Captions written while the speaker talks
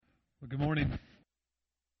Well, good morning.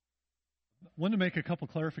 I want to make a couple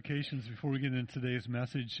clarifications before we get into today's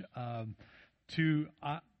message.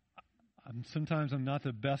 Sometimes I'm not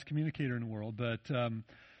the best communicator in the world, but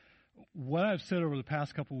what I've said over the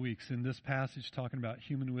past couple weeks in this passage talking about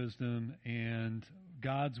human wisdom and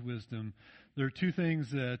God's wisdom, there are two things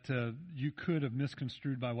that you could have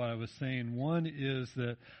misconstrued by what I was saying. One is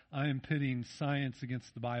that I am pitting science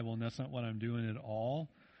against the Bible, and that's not what I'm doing at all.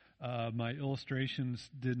 My illustrations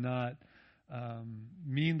did not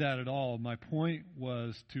mean that at all. My point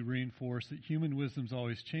was to reinforce that human wisdom is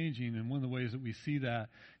always changing, and one of the ways that we see that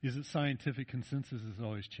is that scientific consensus is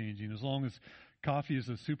always changing. As long as coffee is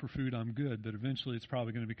a superfood, I'm good, but eventually it's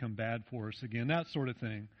probably going to become bad for us again, that sort of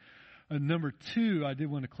thing. Number two, I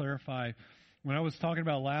did want to clarify, when I was talking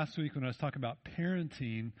about last week, when I was talking about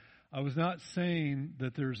parenting, I was not saying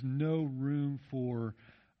that there's no room for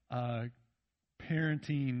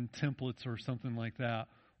parenting templates or something like that.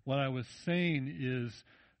 What I was saying is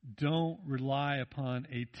don't rely upon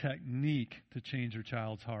a technique to change your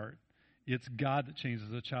child's heart. It's God that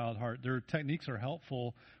changes a child's heart. Their techniques are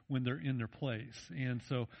helpful when they're in their place. And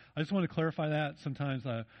so I just want to clarify that. Sometimes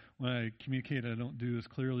when I communicate, I don't do as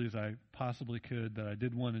clearly as I possibly could, but I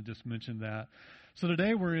did want to just mention that. So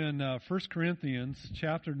today we're in 1 Corinthians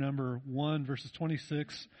chapter number 1, verses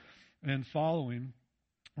 26 and following.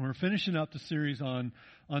 We're finishing up the series on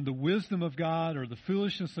the wisdom of God or the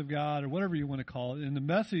foolishness of God or whatever you want to call it. And the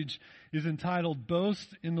message is entitled Boast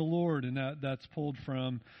in the Lord, and that's pulled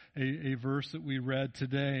from a verse that we read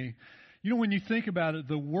today. You know, when you think about it,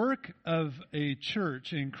 the work of a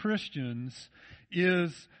church and Christians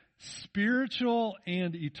is spiritual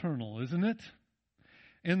and eternal, isn't it?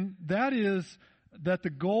 And that is that the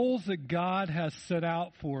goals that God has set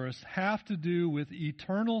out for us have to do with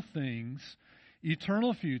eternal things,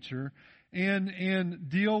 eternal future, and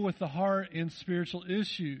deal with the heart and spiritual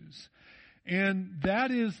issues. And that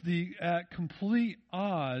is at complete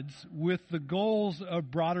odds with the goals of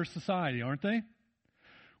broader society, aren't they?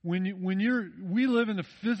 We live in a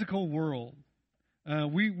physical world.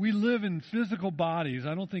 We live in physical bodies.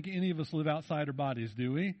 I don't think any of us live outside our bodies,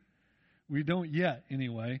 do we? We don't yet,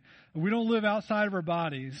 anyway. We don't live outside of our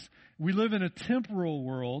bodies. We live in a temporal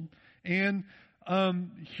world, and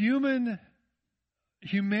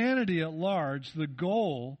humanity at large, the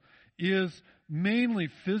goal is mainly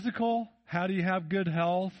physical. How do you have good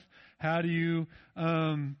health? How do you,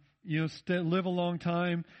 live a long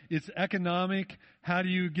time? It's economic. How do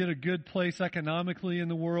you get a good place economically in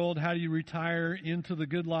the world? How do you retire into the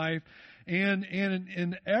good life?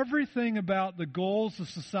 And everything about the goals of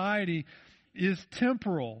society is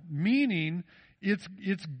temporal, meaning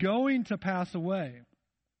it's going to pass away.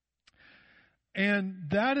 And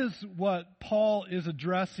that is what Paul is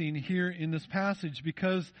addressing here in this passage,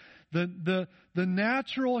 because the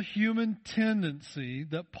natural human tendency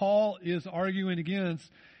that Paul is arguing against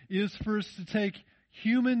is for us to take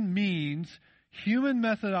human means, human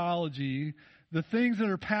methodology, the things that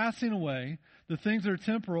are passing away, the things that are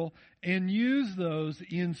temporal, and use those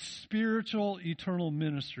in spiritual, eternal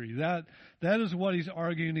ministry. That is what he's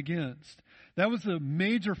arguing against. That was the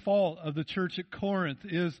major fault of the church at Corinth,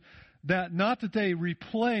 is that not that they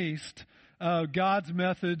replaced God's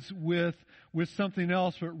methods with something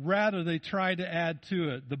else, but rather they tried to add to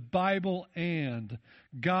it the Bible and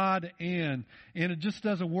God and it just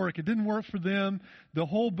doesn't work. It didn't work for them. The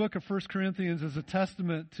whole book of 1 Corinthians is a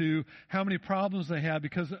testament to how many problems they had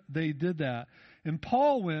because they did that. And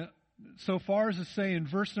Paul went so far as to say in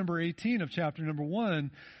verse number 18 of chapter number 1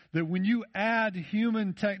 that when you add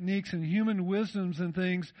human techniques and human wisdoms and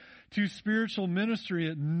things to spiritual ministry,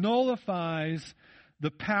 it nullifies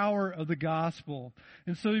the power of the gospel.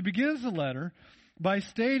 And so he begins the letter by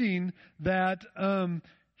stating that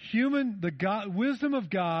wisdom of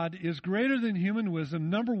God is greater than human wisdom,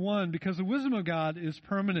 number one, because the wisdom of God is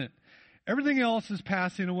permanent. Everything else is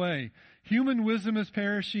passing away. Human wisdom is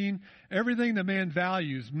perishing. Everything that man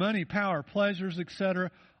values, money, power, pleasures,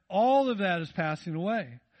 etc., all of that is passing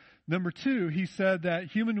away. Number two, he said that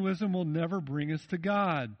human wisdom will never bring us to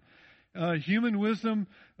God. Human wisdom,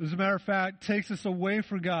 as a matter of fact, takes us away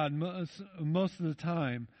from God most of the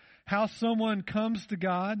time. How someone comes to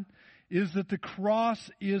God is that the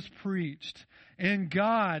cross is preached. And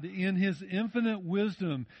God, in His infinite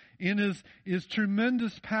wisdom, in His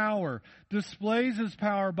tremendous power, displays His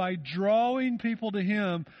power by drawing people to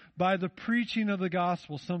Him by the preaching of the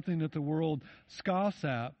gospel, something that the world scoffs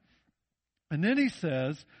at. And then he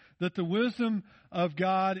says that the wisdom of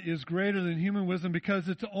God is greater than human wisdom because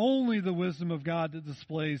it's only the wisdom of God that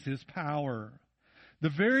displays His power. The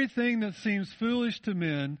very thing that seems foolish to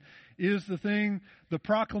men is the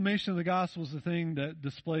proclamation of the gospel is the thing that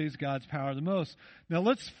displays God's power the most. Now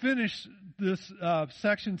let's finish this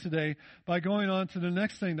section today by going on to the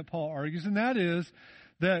next thing that Paul argues, and that is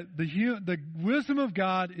that the wisdom of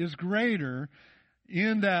God is greater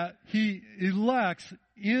in that he elects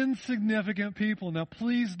insignificant people. Now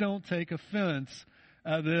please don't take offense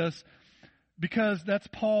at this, because that's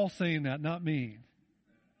Paul saying that, not me.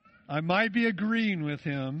 I might be agreeing with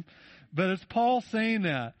him, but it's Paul saying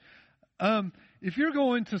that. If you're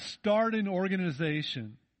going to start an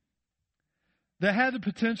organization that had the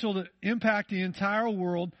potential to impact the entire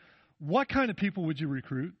world, what kind of people would you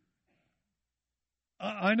recruit?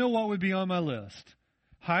 I know what would be on my list.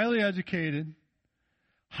 Highly educated,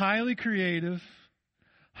 highly creative,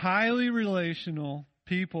 highly relational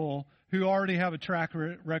people who already have a track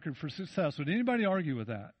record for success. Would anybody argue with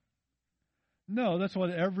that? No, that's what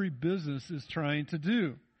every business is trying to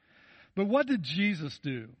do. But what did Jesus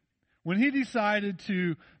do? When he decided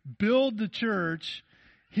to build the church,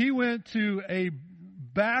 he went to a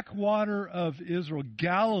backwater of Israel,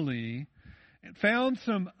 Galilee, and found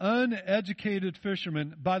some uneducated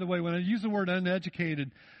fishermen. By the way, when I use the word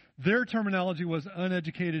uneducated, their terminology was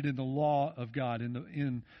uneducated in the law of God,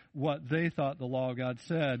 in what they thought the law of God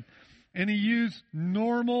said. And he used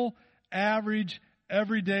normal, average,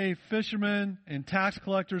 everyday fishermen and tax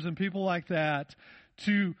collectors and people like that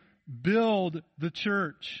to build the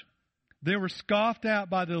church. They were scoffed at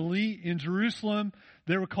by the elite in Jerusalem.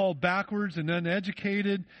 They were called backwards and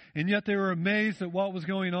uneducated, and yet they were amazed at what was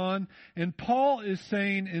going on. And Paul is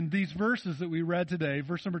saying in these verses that we read today,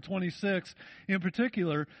 verse number 26 in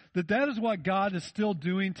particular, that is what God is still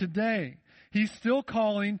doing today. He's still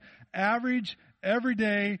calling average,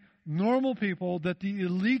 everyday, normal people that the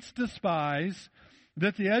elites despise,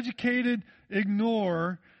 that the educated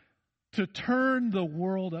ignore, to turn the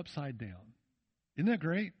world upside down. Isn't that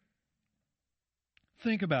great?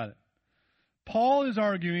 Think about it. Paul is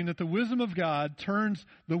arguing that the wisdom of God turns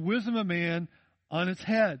the wisdom of man on its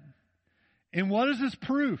head. And what is his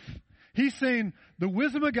proof? He's saying the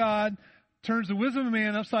wisdom of God turns the wisdom of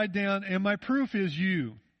man upside down, and my proof is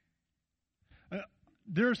you.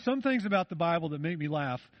 There are some things about the Bible that make me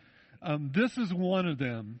laugh. This is one of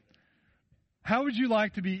them. How would you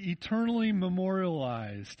like to be eternally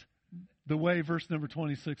memorialized the way verse number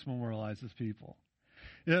 26 memorializes people?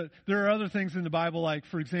 There are other things in the Bible, like,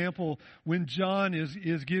 for example, when John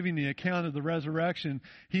is giving the account of the resurrection,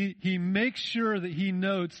 he makes sure that he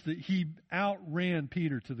notes that he outran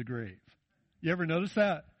Peter to the grave. You ever notice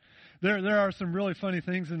that? There are some really funny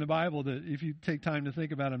things in the Bible that if you take time to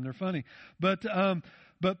think about them, they're funny.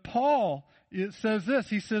 But Paul, it says this.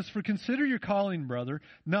 He says, "For consider your calling, brother.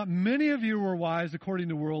 Not many of you were wise according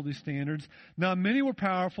to worldly standards. Not many were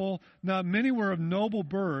powerful. Not many were of noble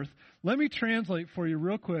birth." Let me translate for you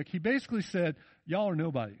real quick. He basically said, y'all are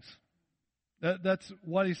nobodies. That's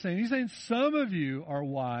what he's saying. He's saying some of you are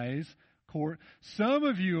wise, some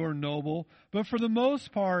of you are noble, but for the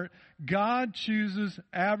most part, God chooses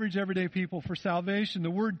average, everyday people for salvation. The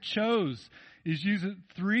word chose is used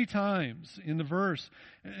 3 times in the verses,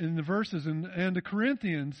 and the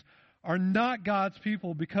Corinthians are not God's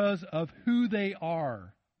people because of who they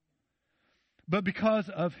are, but because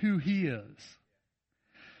of who He is.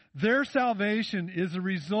 Their salvation is a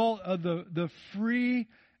result of the free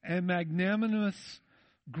and magnanimous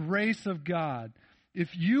grace of God.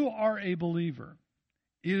 If you are a believer,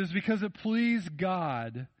 it is because it pleased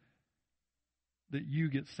God that you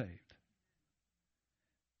get saved.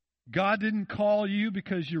 God didn't call you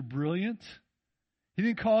because you're brilliant. He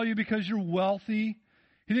didn't call you because you're wealthy.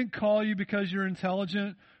 He didn't call you because you're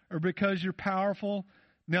intelligent or because you're powerful.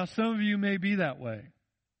 Now, some of you may be that way.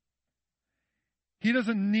 He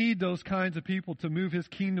doesn't need those kinds of people to move His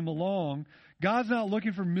kingdom along. God's not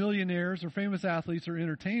looking for millionaires or famous athletes or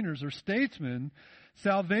entertainers or statesmen.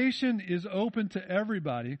 Salvation is open to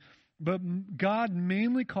everybody, but God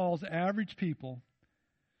mainly calls average people,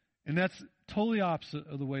 and that's totally opposite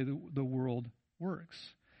of the way the world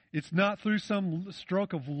works. It's not through some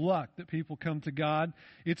stroke of luck that people come to God.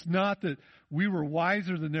 It's not that we were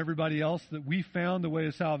wiser than everybody else, that we found the way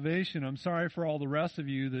of salvation. I'm sorry for all the rest of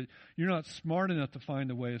you that you're not smart enough to find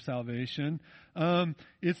the way of salvation.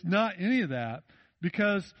 It's not any of that,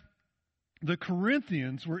 because the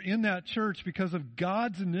Corinthians were in that church because of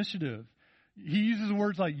God's initiative. He uses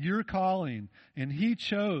words like "your calling" and "He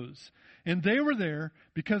chose." And they were there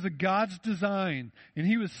because of God's design. And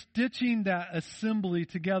He was stitching that assembly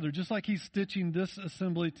together, just like He's stitching this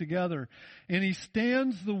assembly together. And He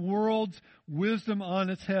stands the world's wisdom on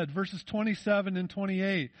its head. Verses 27 and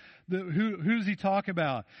 28. who does he talk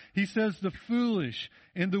about? He says the foolish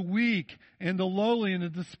and the weak and the lowly and the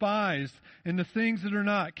despised and the things that are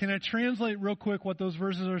not. Can I translate real quick what those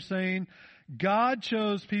verses are saying? God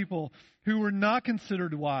chose people who were not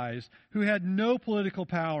considered wise, who had no political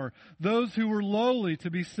power, those who were lowly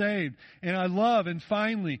to be saved. And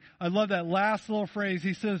finally, I love that last little phrase.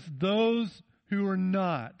 He says, those who are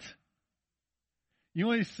not. You know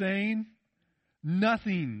what he's saying?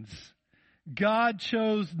 Nothings. God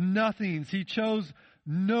chose nothings. He chose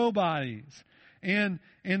nobodies. And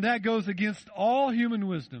that goes against all human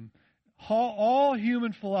wisdom, all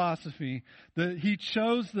human philosophy, that he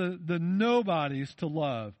chose the nobodies to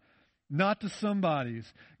love, not the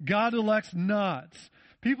somebodies. God elects nots.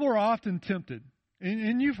 People are often tempted,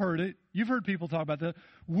 and you've heard it. You've heard people talk about that.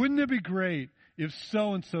 Wouldn't it be great if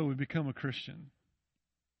so-and-so would become a Christian?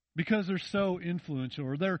 Because they're so influential,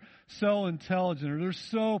 or they're so intelligent, or they're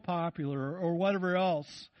so popular, or whatever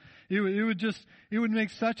else. It would make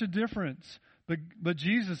such a difference. But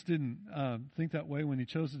Jesus didn't think that way when he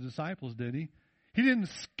chose the disciples, did he? He didn't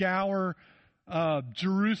scour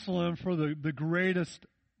Jerusalem for the greatest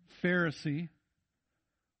Pharisee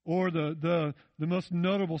or the most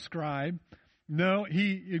notable scribe. No,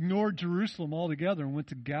 he ignored Jerusalem altogether and went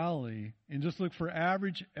to Galilee and just looked for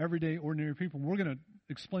average, everyday, ordinary people. And we're going to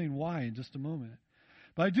explain why in just a moment.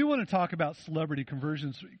 But I do want to talk about celebrity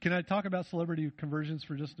conversions. Can I talk about celebrity conversions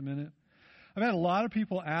for just a minute? I've had a lot of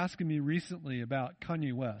people asking me recently about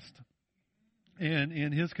Kanye West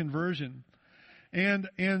and his conversion. And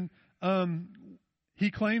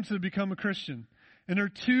he claims to become a Christian. And there are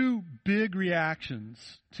two big reactions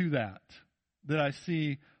to that I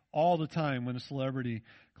see all the time when a celebrity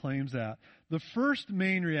claims that. The first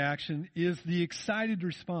main reaction is the excited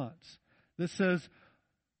response that says,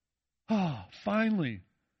 oh, finally,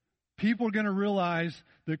 people are going to realize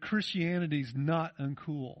that Christianity's not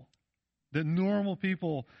uncool. That normal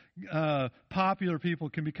people, popular people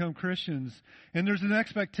can become Christians. And there's an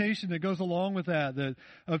expectation that goes along with that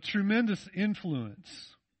of tremendous influence.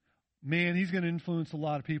 Man, he's going to influence a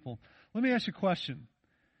lot of people. Let me ask you a question.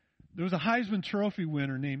 There was a Heisman Trophy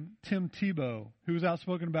winner named Tim Tebow who was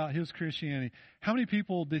outspoken about his Christianity. How many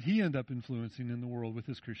people did he end up influencing in the world with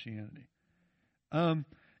his Christianity?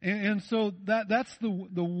 And so that's the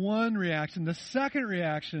one reaction. The second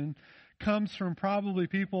reaction comes from probably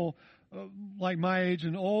people like my age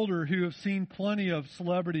and older who have seen plenty of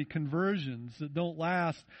celebrity conversions that don't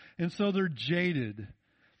last, and so they're jaded.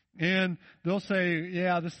 And they'll say,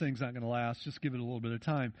 yeah, this thing's not going to last. Just give it a little bit of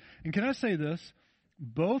time. And can I say this?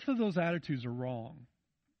 Both of those attitudes are wrong.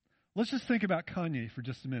 Let's just think about Kanye for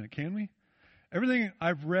just a minute, can we? Everything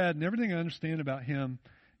I've read and everything I understand about him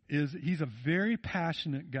is he's a very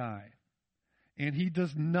passionate guy. And he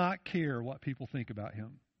does not care what people think about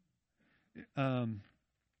him.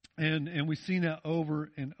 And we've seen that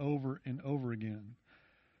over and over and over again.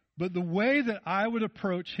 But the way that I would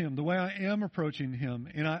approach him, the way I am approaching him,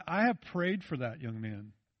 and I have prayed for that young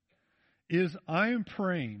man, is I am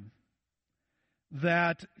praying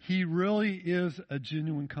that he really is a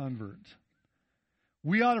genuine convert.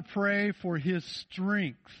 We ought to pray for his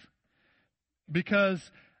strength, because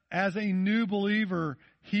as a new believer,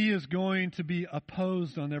 he is going to be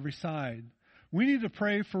opposed on every side. We need to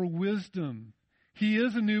pray for wisdom. He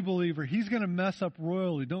is a new believer. He's going to mess up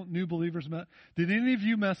royally. Don't new believers mess? Did any of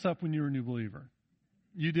you mess up when you were a new believer?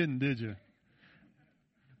 You didn't, did you?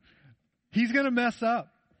 He's going to mess up.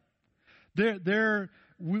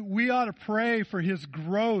 We ought to pray for his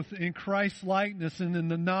growth in Christ's likeness and in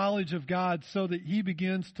the knowledge of God, so that he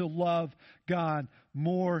begins to love God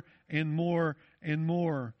more and more and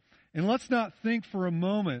more. And let's not think for a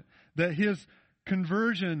moment that his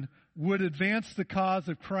conversion would advance the cause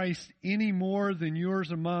of Christ any more than yours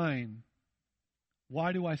or mine.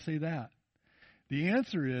 Why do I say that? The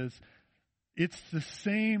answer is, it's the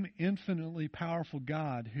same infinitely powerful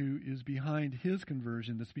God who is behind his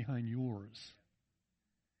conversion that's behind yours.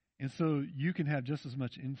 And so you can have just as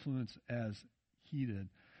much influence as he did.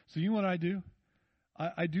 So you know what I do?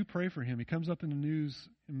 I do pray for him. He comes up in the news,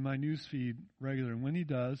 in my news feed regularly. And when he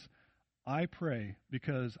does, I pray,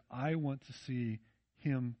 because I want to see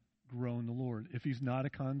him grow in the Lord. If he's not a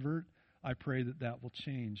convert, I pray that will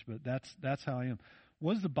change. But that's how I am.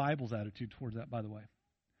 What is the Bible's attitude towards that, by the way?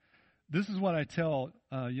 This is what I tell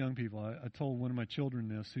young people. I told one of my children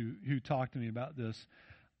this who talked to me about this.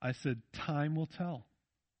 I said, time will tell.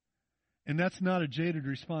 And that's not a jaded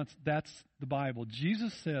response. That's the Bible.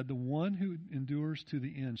 Jesus said, the one who endures to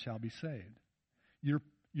the end shall be saved.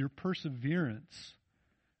 Your perseverance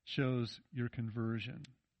shows your conversion.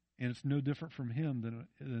 And it's no different from him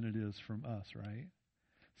than it is from us, right?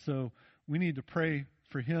 So we need to pray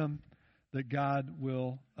for him that God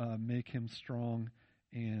will make him strong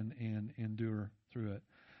and endure through it.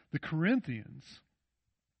 The Corinthians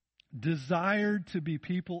desired to be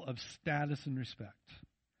people of status and respect.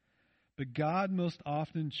 But God most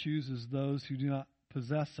often chooses those who do not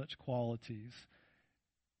possess such qualities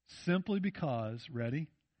simply because, ready,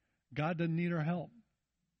 God doesn't need our help.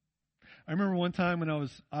 I remember one time when I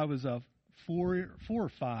was 4 or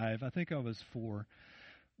 5, I think I was 4.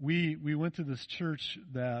 We went to this church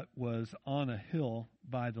that was on a hill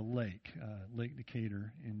by the lake, Lake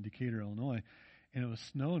Decatur in Decatur, Illinois. And it was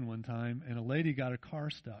snowing one time, and a lady got her car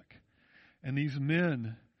stuck. And these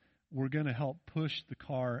men were going to help push the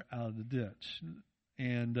car out of the ditch.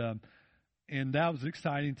 And that was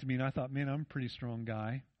exciting to me. And I thought, man, I'm a pretty strong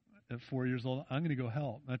guy at 4 years old. I'm going to go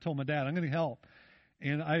help. And I told my dad, I'm going to help.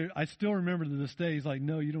 And I still remember to this day, he's like,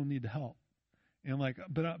 no, you don't need to help. And I'm like,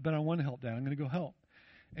 but I want to help, Dad. I'm going to go help.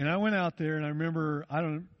 And I went out there, and I remember,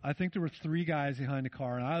 I think there were 3 guys behind the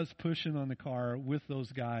car, and I was pushing on the car with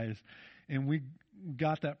those guys, and we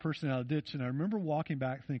got that person out of the ditch. And I remember walking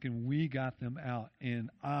back thinking, we got them out, and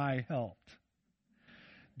I helped.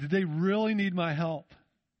 Did they really need my help?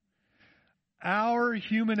 Our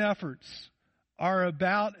human efforts are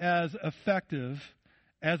about as effective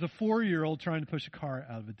as a 4-year-old trying to push a car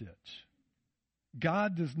out of a ditch.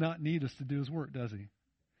 God does not need us to do his work, does he?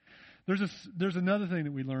 There's another thing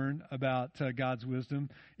that we learn about God's wisdom.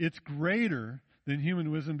 It's greater than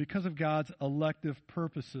human wisdom because of God's elective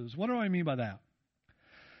purposes. What do I mean by that?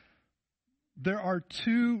 There are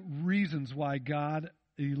 2 reasons why God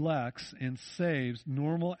elects and saves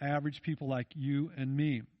normal, average people like you and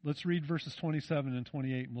me. Let's read verses 27 and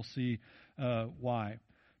 28, and we'll see why.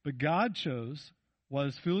 But God chose what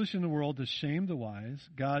is foolish in the world to shame the wise.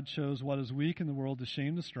 God chose what is weak in the world to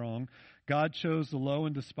shame the strong. God chose the low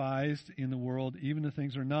and despised in the world, even the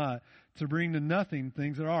things are not, to bring to nothing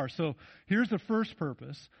things that are. So here's the first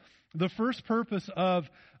purpose. The first purpose of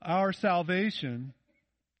our salvation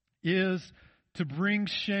is to bring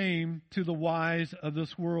shame to the wise of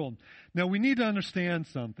this world. Now, we need to understand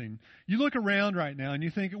something. You look around right now and you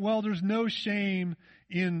think, well, there's no shame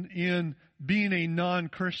in being a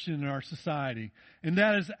non-Christian in our society. And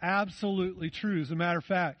that is absolutely true. As a matter of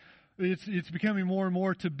fact, it's becoming more and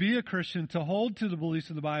more to be a Christian, to hold to the beliefs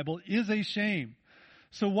of the Bible, is a shame.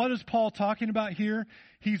 So what is Paul talking about here?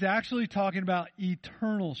 He's actually talking about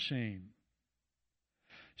eternal shame.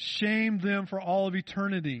 Shame them for all of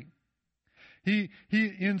eternity. He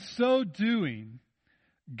in so doing,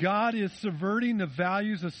 God is subverting the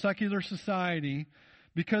values of secular society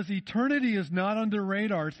because eternity is not on their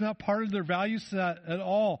radar. It's not part of their value set at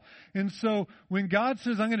all. And so when God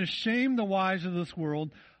says, I'm going to shame the wise of this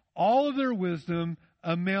world, all of their wisdom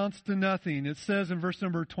amounts to nothing. It says in verse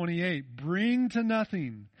number 28, bring to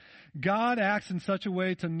nothing. God acts in such a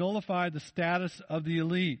way to nullify the status of the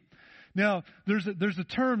elite. Now, there's a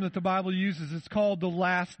term that the Bible uses. It's called the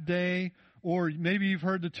last day, or maybe you've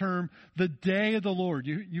heard the term the day of the Lord.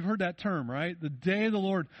 You've heard that term, right? The day of the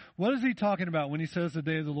Lord. What is he talking about when he says the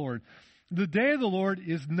day of the Lord? The day of the Lord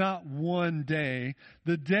is not one day.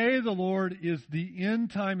 The day of the Lord is the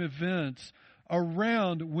end time events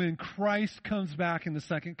around when Christ comes back in the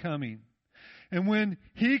second coming. And when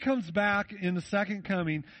he comes back in the second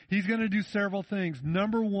coming, he's going to do several things.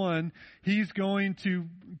 Number 1, he's going to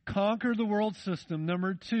conquer the world system.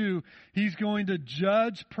 Number 2, he's going to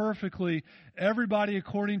judge perfectly everybody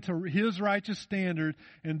according to his righteous standard.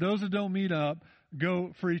 And those that don't meet up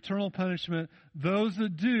go for eternal punishment. Those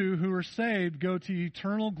that do, who are saved, go to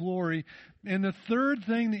eternal glory. And the third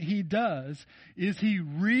thing that he does is he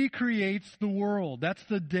recreates the world. That's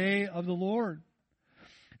the day of the Lord.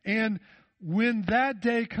 And when that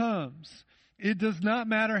day comes, it does not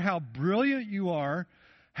matter how brilliant you are,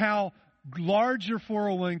 how large your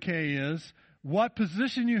 401k is, what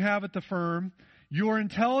position you have at the firm, your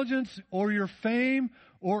intelligence or your fame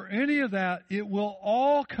or any of that, it will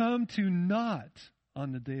all come to naught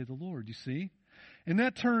on the day of the Lord, you see? And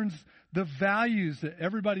that turns the values that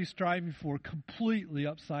everybody's striving for completely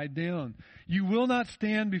upside down. You will not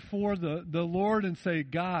stand before the Lord and say,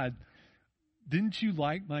 God, didn't you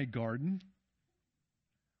like my garden?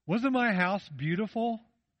 Wasn't my house beautiful?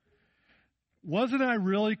 Wasn't I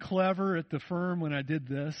really clever at the firm when I did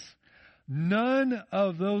this? None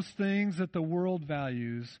of those things that the world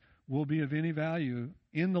values will be of any value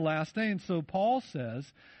in the last day. And so Paul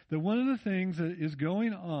says that one of the things that is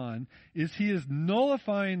going on is he is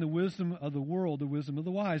nullifying the wisdom of the world, the wisdom of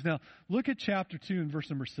the wise. Now, look at chapter 2 and verse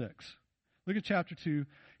number 6. Look at chapter 2.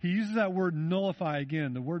 He uses that word nullify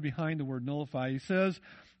again, the word behind the word nullify. He says,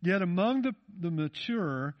 yet among the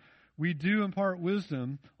mature, we do impart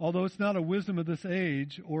wisdom, although it's not a wisdom of this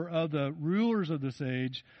age or of the rulers of this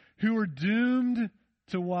age, who are doomed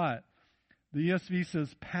to what? The ESV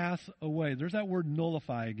says pass away. There's that word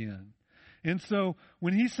nullify again. And so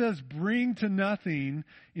when he says bring to nothing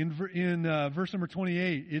in verse number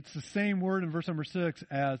 28, it's the same word in verse number 6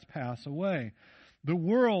 as pass away. The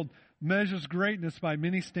world measures greatness by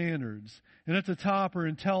many standards, and at the top are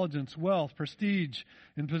intelligence, wealth, prestige,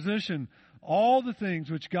 and position, all the things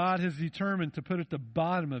which God has determined to put at the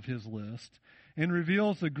bottom of his list, and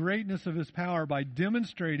reveals the greatness of his power by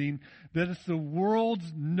demonstrating that it's the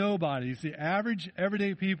world's nobodies, the average,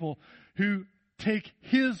 everyday people who take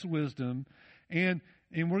his wisdom, and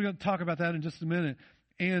we're going to talk about that in just a minute.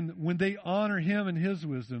 And when they honor him and his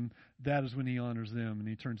wisdom, that is when he honors them, and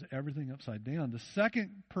he turns everything upside down. The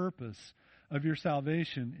second purpose of your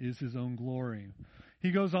salvation is his own glory.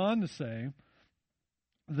 He goes on to say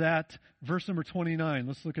that, verse number 29,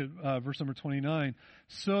 let's look at verse number 29,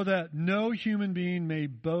 so that no human being may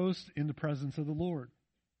boast in the presence of the Lord.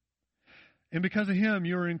 And because of him,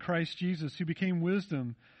 you are in Christ Jesus, who became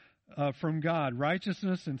wisdom from God,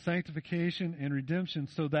 righteousness and sanctification and redemption,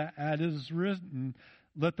 so that as it is written,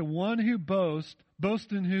 let the one who boast,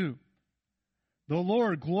 boast in who? The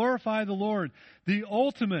Lord. Glorify the Lord. The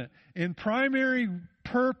ultimate and primary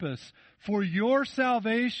purpose for your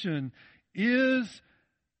salvation is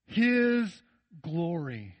his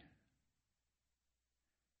glory.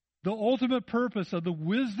 The ultimate purpose of the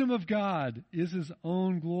wisdom of God is his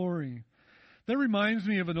own glory. That reminds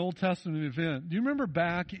me of an Old Testament event. Do you remember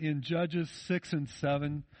back in Judges 6 and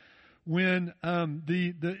 7 when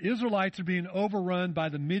the Israelites are being overrun by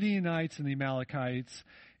the Midianites and the Amalekites,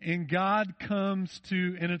 and God comes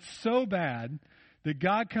to, and it's so bad that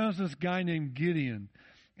God comes to this guy named Gideon,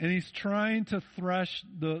 and he's trying to thresh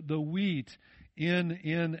the wheat in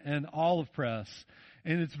an olive press.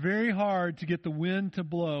 And it's very hard to get the wind to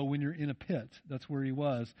blow when you're in a pit. That's where he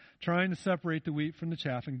was, trying to separate the wheat from the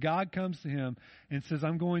chaff. And God comes to him and says,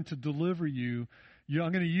 I'm going to deliver you.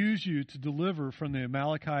 I'm going to use you to deliver from the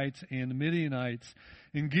Amalekites and the Midianites.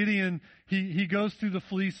 And Gideon, he goes through the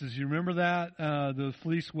fleeces. You remember that? The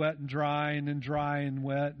fleece wet and dry, and then dry and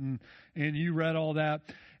wet. And you read all that.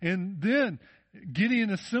 And then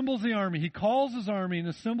Gideon assembles the army. He calls his army and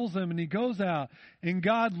assembles them, and he goes out. And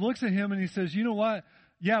God looks at him and he says, you know what?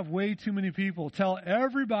 You have way too many people. Tell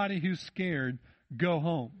everybody who's scared, go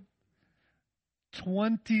home.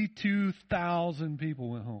 22,000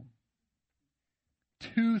 people went home.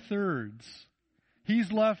 2/3.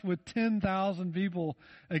 He's left with 10,000 people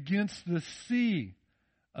against the sea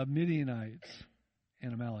of Midianites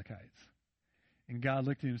and Amalekites. And God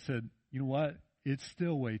looked at him and said, you know what? It's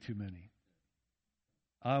still way too many.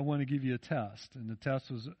 I want to give you a test. And the test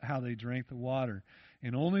was how they drank the water.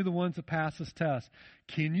 And only the ones that pass this test.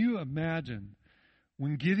 Can you imagine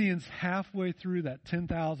when Gideon's halfway through that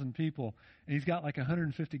 10,000 people, and he's got like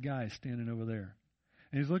 150 guys standing over there.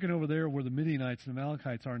 And he's looking over there where the Midianites and the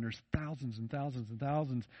Amalekites are, and there's thousands and thousands and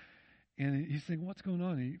thousands. And he's thinking, what's going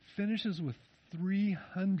on? And he finishes with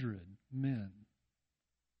 300 men.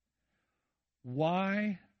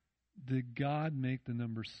 Why did God make the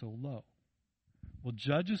number so low? Well,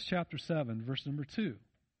 Judges chapter 7, verse number 2,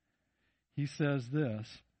 he says this.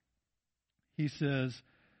 He says,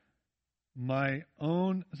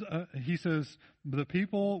 he says, the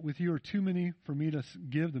people with you are too many for me to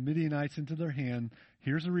give the Midianites into their hand.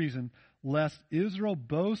 Here's the reason. Lest Israel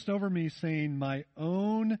boast over me, saying, my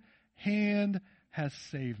own hand has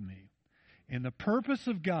saved me. And the purpose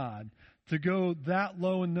of God to go that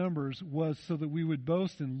low in numbers was so that we would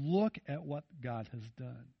boast and look at what God has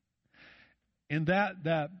done. And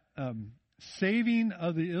that saving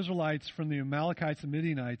of the Israelites from the Amalekites and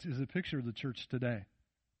Midianites is a picture of the church today.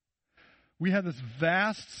 We have this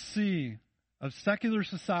vast sea of secular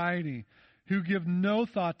society who give no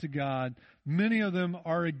thought to God. Many of them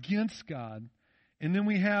are against God. And then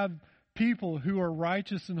we have people who are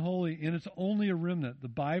righteous and holy, and it's only a remnant. The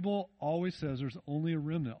Bible always says there's only a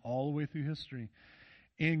remnant all the way through history.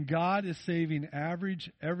 And God is saving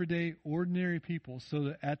average, everyday, ordinary people so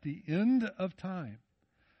that at the end of time,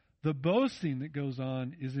 the boasting that goes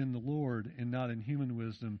on is in the Lord and not in human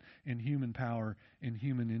wisdom and human power and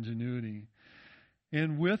human ingenuity.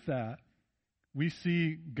 And with that, we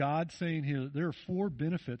see God saying here that there are 4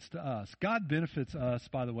 benefits to us. God benefits us,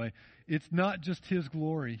 by the way. It's not just his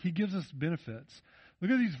glory. He gives us benefits.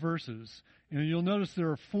 Look at these verses, and you'll notice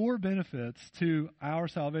there are 4 benefits to our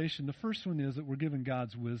salvation. The first one is that we're given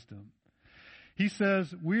God's wisdom. He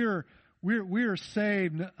says we are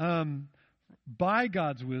saved by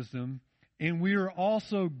God's wisdom, And we are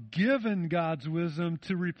also given God's wisdom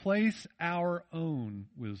to replace our own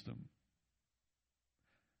wisdom.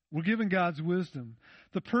 We're given God's wisdom.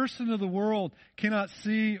 The person of the world cannot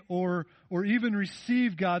see or even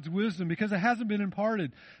receive God's wisdom because it hasn't been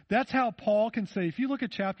imparted. That's how Paul can say, if you look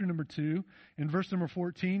at chapter number 2 in verse number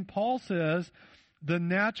 14, Paul says, the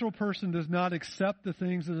natural person does not accept the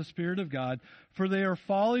things of the Spirit of God, for they are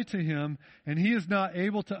folly to him, and he is not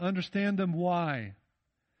able to understand them. Why?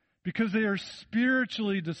 Because they are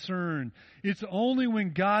spiritually discerned. It's only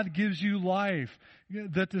when God gives you life,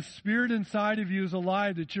 that the Spirit inside of you is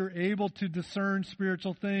alive, that you're able to discern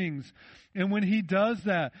spiritual things. And when He does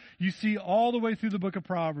that, you see all the way through the book of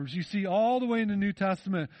Proverbs, you see all the way in the New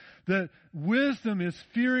Testament, that wisdom is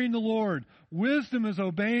fearing the Lord. Wisdom is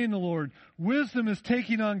obeying the Lord. Wisdom is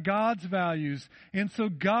taking on God's values. And so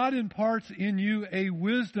God imparts in you a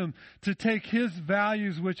wisdom to take His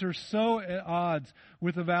values, which are so at odds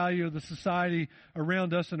with the value of the society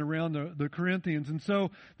around us and around the Corinthians. And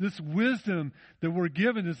so this wisdom that we're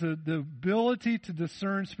given is the ability to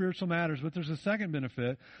discern spiritual matters. But there's a second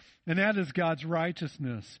benefit, and that is God's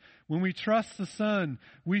righteousness. When we trust the Son,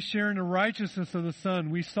 we share in the righteousness of the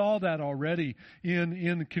Son. We saw that already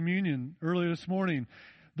in communion earlier this morning.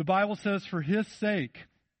 The Bible says, for His sake,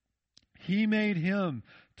 He made Him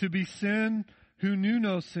to be sin who knew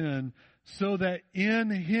no sin, so that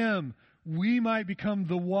in Him we might become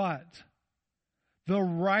the what? The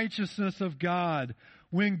righteousness of God.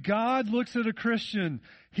 When God looks at a Christian,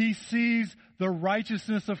 He sees the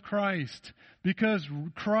righteousness of Christ, because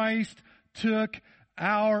Christ took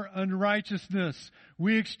our unrighteousness.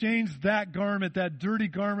 We exchanged that garment, that dirty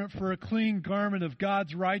garment, for a clean garment of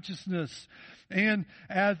God's righteousness. And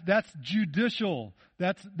as that's judicial,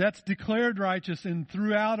 that's declared righteous, and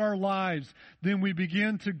throughout our lives, then we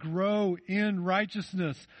begin to grow in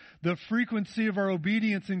righteousness. The frequency of our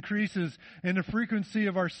obedience increases, and the frequency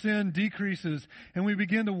of our sin decreases, and we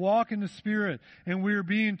begin to walk in the Spirit, and we are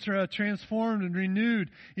being transformed and renewed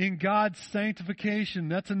in God's sanctification.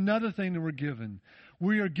 That's another thing that we're given.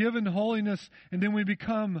 We are given holiness, and then we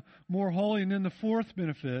become more holy. And then the fourth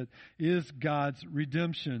benefit is God's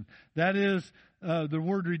redemption. That is, the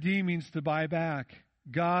word redeem means to buy back.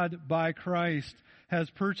 God, by Christ, has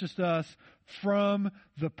purchased us from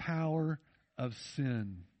the power of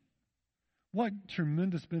sin. What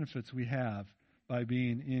tremendous benefits we have by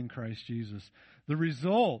being in Christ Jesus. The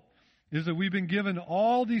result is that we've been given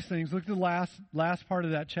all these things. Look at the last part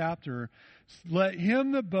of that chapter. Let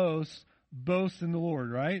him that boasts, boast in the Lord,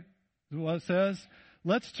 right? Is what it says?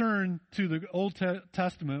 Let's turn to the Old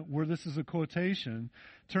Testament, where this is a quotation.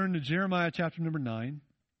 Turn to Jeremiah chapter number 9.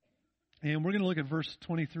 And we're going to look at verse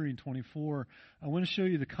 23 and 24. I want to show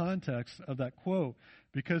you the context of that quote,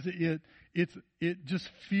 because it just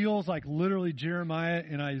feels like literally Jeremiah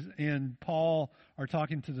and Paul are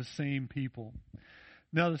talking to the same people.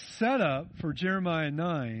 Now, the setup for Jeremiah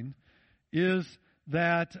 9 is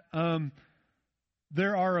that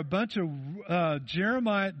there are a bunch of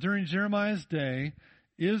during Jeremiah's day,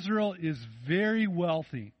 Israel is very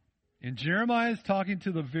wealthy. And Jeremiah is talking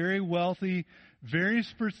to the very wealthy, very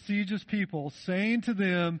prestigious people, saying to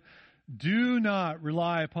them, do not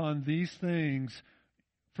rely upon these things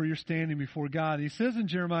for your standing before God. He says in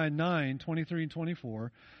Jeremiah 9, 23 and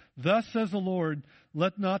 24, thus says the Lord,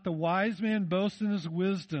 let not the wise man boast in his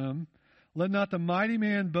wisdom, let not the mighty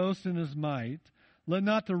man boast in his might, let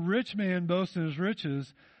not the rich man boast in his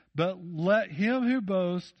riches, but let him who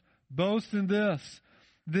boasts boast in this,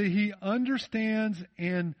 that he understands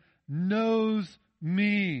and knows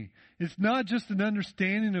me. It's not just an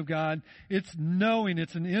understanding of God, it's knowing.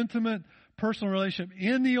 It's an intimate personal relationship.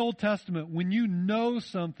 In the Old Testament, when you know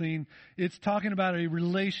something, it's talking about a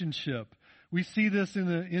relationship. We see this in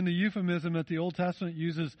the euphemism that the Old Testament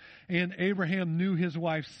uses, and Abraham knew his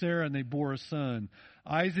wife Sarah, and they bore a son.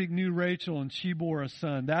 Isaac knew Rachel, and she bore a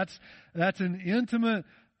son. That's an intimate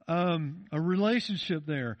a relationship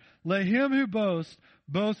there. Let him who boasts,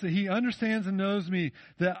 boast that he understands and knows me,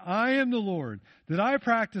 that I am the Lord, that I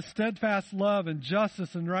practice steadfast love and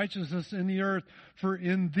justice and righteousness in the earth, for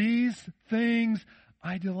in these things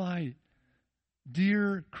I delight.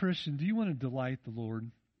 Dear Christian, do you want to delight the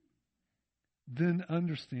Lord? Then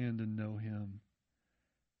understand and know Him.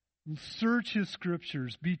 Search His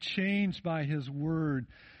Scriptures. Be changed by His Word.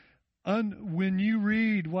 When you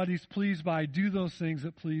read what He's pleased by, do those things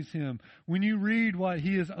that please Him. When you read what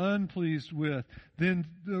He is unpleased with, then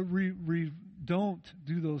don't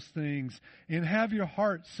do those things, and have your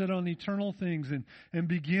heart set on eternal things, and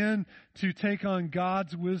begin to take on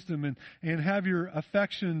God's wisdom, and have your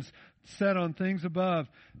affections set on things above,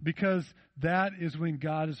 because that is when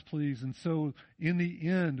God is pleased. And so in the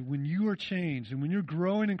end, when you are changed and when you're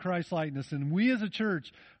growing in Christ likeness, and we as a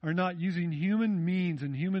church are not using human means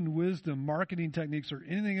and human wisdom, marketing techniques, or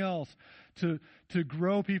anything else to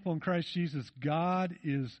grow people in Christ Jesus, God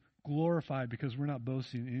is glorified because we're not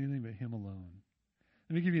boasting in anything but Him alone.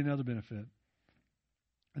 Let me give you another benefit.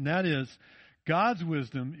 And that is, God's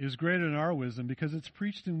wisdom is greater than our wisdom because it's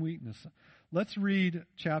preached in weakness. Let's read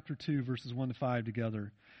chapter 2, verses 1 to 5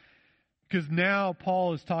 together. Because now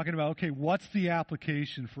Paul is talking about, okay, what's the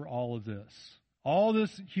application for all of this? All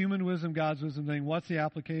this human wisdom, God's wisdom thing, what's the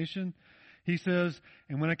application? He says,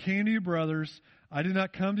 and when I came to you, brothers, I did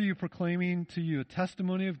not come to you proclaiming to you a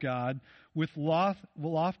testimony of God with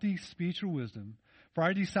lofty speech or wisdom, for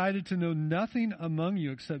I decided to know nothing among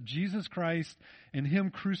you except Jesus Christ and Him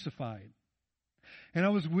crucified. And I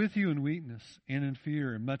was with you in weakness and in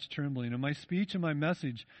fear and much trembling. And my speech and my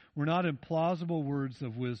message were not in plausible words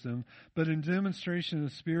of wisdom, but in demonstration of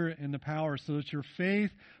the Spirit and the power, so that your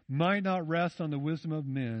faith might not rest on the wisdom of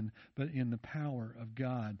men, but in the power of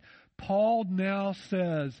God. Paul now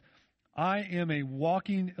says, I am a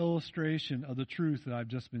walking illustration of the truth that I've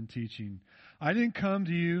just been teaching. I didn't come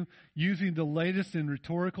to you using the latest in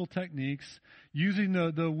rhetorical techniques, using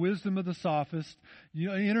the wisdom of the sophist,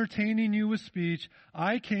 entertaining you with speech.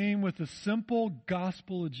 I came with the simple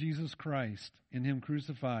gospel of Jesus Christ and Him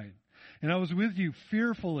crucified. And I was with you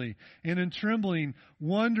fearfully and in trembling,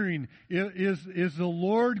 wondering, is the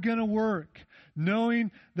Lord going to work?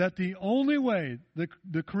 Knowing that the only way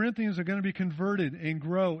the Corinthians are going to be converted and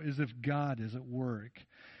grow is if God is at work.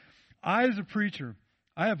 I, as a preacher,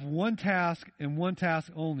 I have one task and one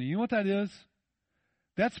task only. You know what that is?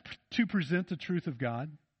 That's to present the truth of God,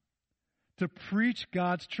 to preach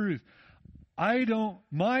God's truth.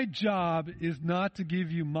 My job is not to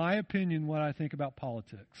give you my opinion, what I think about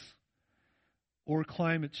politics or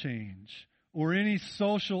climate change or any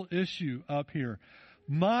social issue up here.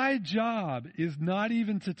 My job is not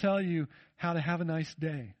even to tell you how to have a nice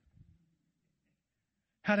day,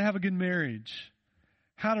 how to have a good marriage,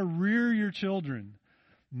 how to rear your children.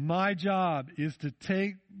 My job is to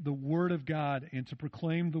take the Word of God and to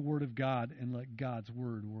proclaim the Word of God and let God's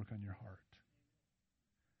Word work on your heart.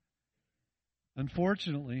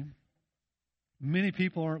 Unfortunately, many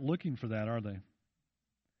people aren't looking for that, are they?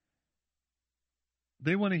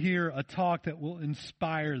 They want to hear a talk that will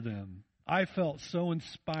inspire them. I felt so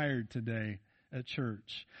inspired today at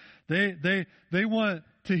church. They want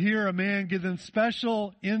to hear a man give them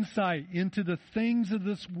special insight into the things of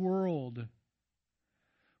this world.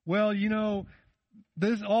 Well,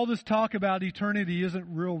 all this talk about eternity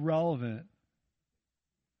isn't real relevant.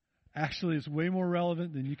 Actually, it's way more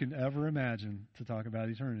relevant than you can ever imagine to talk about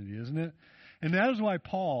eternity, isn't it? And that is why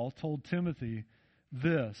Paul told Timothy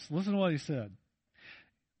this. Listen to what he said.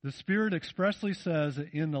 The Spirit expressly says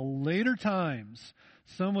that in the later times,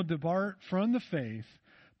 some will depart from the faith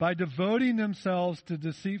by devoting themselves to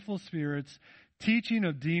deceitful spirits, teaching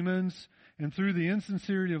of demons, and through the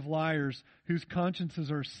insincerity of liars, whose consciences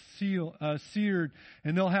are seared,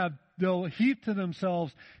 and they'll heap to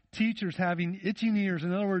themselves teachers having itching ears.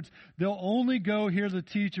 In other words, they'll only go hear the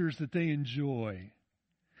teachers that they enjoy,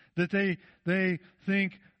 that they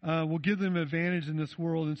think will give them advantage in this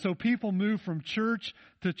world. And so people move from church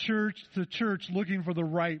to church to church looking for the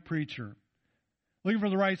right preacher, looking for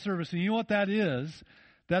the right service. And you know what that is?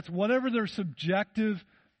 That's whatever their subjective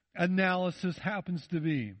analysis happens to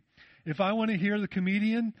be. If I want to hear the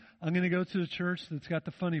comedian, I'm going to go to the church that's got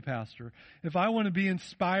the funny pastor. If I want to be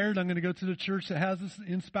inspired, I'm going to go to the church that has this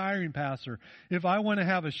inspiring pastor. If I want to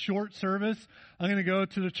have a short service, I'm going to go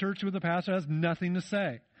to the church with the pastor that has nothing to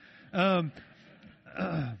say. Some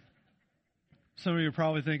of you are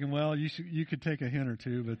probably thinking, well, you could take a hint or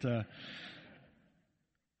two, but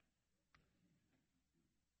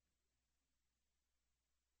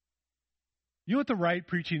you know what the right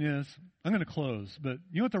preaching is? I'm going to close, but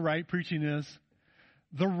you know what the right preaching is?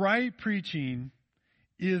 The right preaching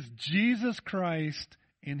is Jesus Christ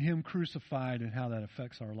and Him crucified and how that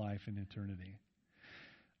affects our life in eternity.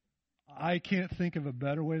 I can't think of a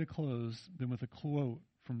better way to close than with a quote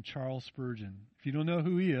from Charles Spurgeon. If you don't know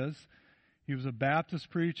who he is, he was a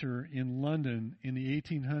Baptist preacher in London in the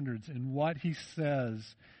 1800s, and what he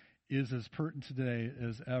says is as pertinent today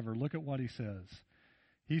as ever. Look at what he says.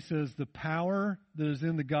 He says, the power that is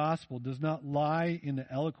in the gospel does not lie in the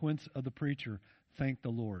eloquence of the preacher. Thank the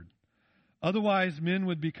Lord. Otherwise, men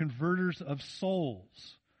would be converters of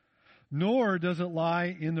souls. Nor does it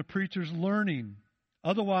lie in the preacher's learning.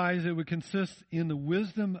 Otherwise, it would consist in the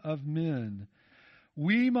wisdom of men.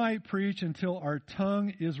 We might preach until our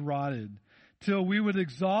tongue is rotted, till we would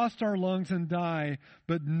exhaust our lungs and die,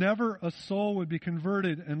 but never a soul would be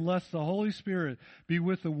converted unless the Holy Spirit be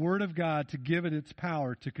with the Word of God to give it its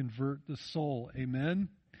power to convert the soul. Amen?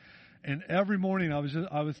 And every morning, I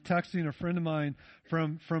was texting a friend of mine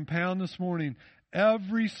from Pound this morning.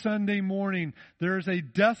 Every Sunday morning, there's a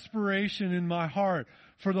desperation in my heart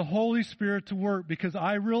for the Holy Spirit to work, because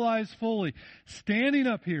I realize fully, standing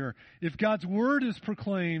up here, if God's Word is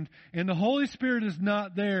proclaimed and the Holy Spirit is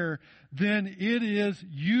not there, then it is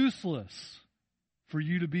useless for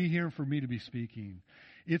you to be here and for me to be speaking.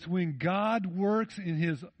 It's when God works in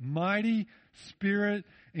His mighty Spirit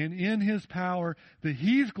and in His power that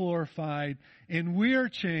He's glorified and we are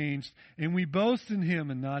changed and we boast in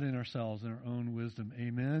Him and not in ourselves, in our own wisdom.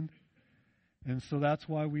 Amen? And so that's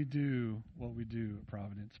why we do what we do at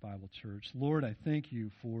Providence Bible Church. Lord, I thank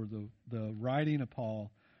You for the writing of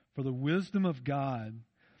Paul, for the wisdom of God.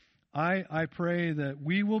 I pray that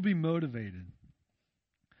we will be motivated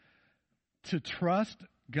to trust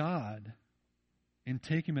God and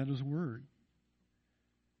take Him at His word.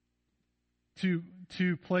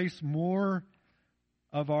 To place more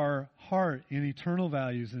of our heart in eternal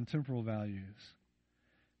values than temporal values.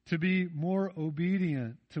 To be more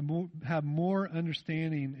obedient, to have more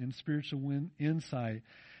understanding and spiritual insight.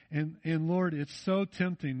 And Lord, it's so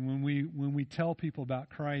tempting when we tell people about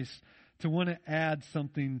Christ to want to add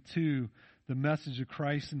something to the message of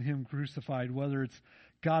Christ and Him crucified, whether it's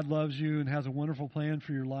God loves you and has a wonderful plan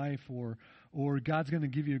for your life, or God's going to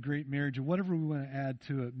give you a great marriage, or whatever we want to add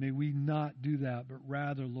to it. May we not do that, but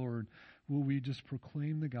rather, Lord, will we just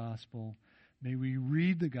proclaim the gospel? May we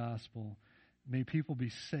read the gospel. May people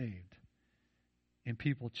be saved and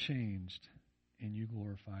people changed and You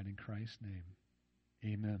glorified in Christ's name.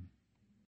 Amen.